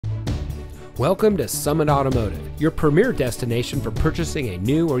Welcome to Summit Automotive, your premier destination for purchasing a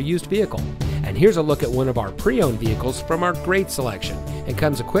new or used vehicle. And here's a look at one of our pre-owned vehicles from our great selection, and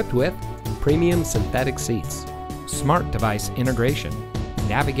comes equipped with premium synthetic seats, smart device integration,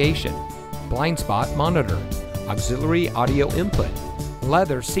 navigation, blind spot monitor, auxiliary audio input,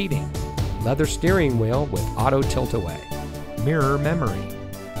 leather seating, leather steering wheel with auto tilt-away, mirror memory,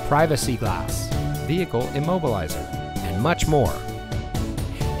 privacy glass, vehicle immobilizer, and much more.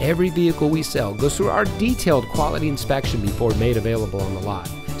 Every vehicle we sell goes through our detailed quality inspection before made available on the lot,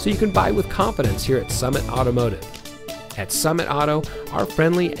 so you can buy with confidence here at Summit Automotive. At Summit Auto, our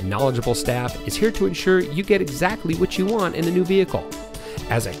friendly and knowledgeable staff is here to ensure you get exactly what you want in a new vehicle.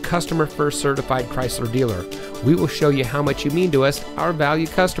 As a customer-first certified Chrysler dealer, we will show you how much you mean to us, our valued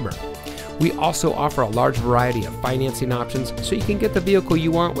customer. We also offer a large variety of financing options so you can get the vehicle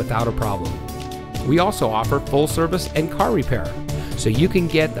you want without a problem. We also offer full service and car repair, so you can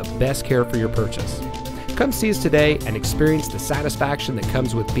get the best care for your purchase. Come see us today and experience the satisfaction that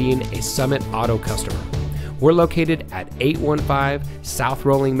comes with being a Summit Auto customer. We're located at 815 South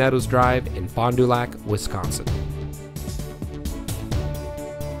Rolling Meadows Drive in Fond Du Lac, Wisconsin.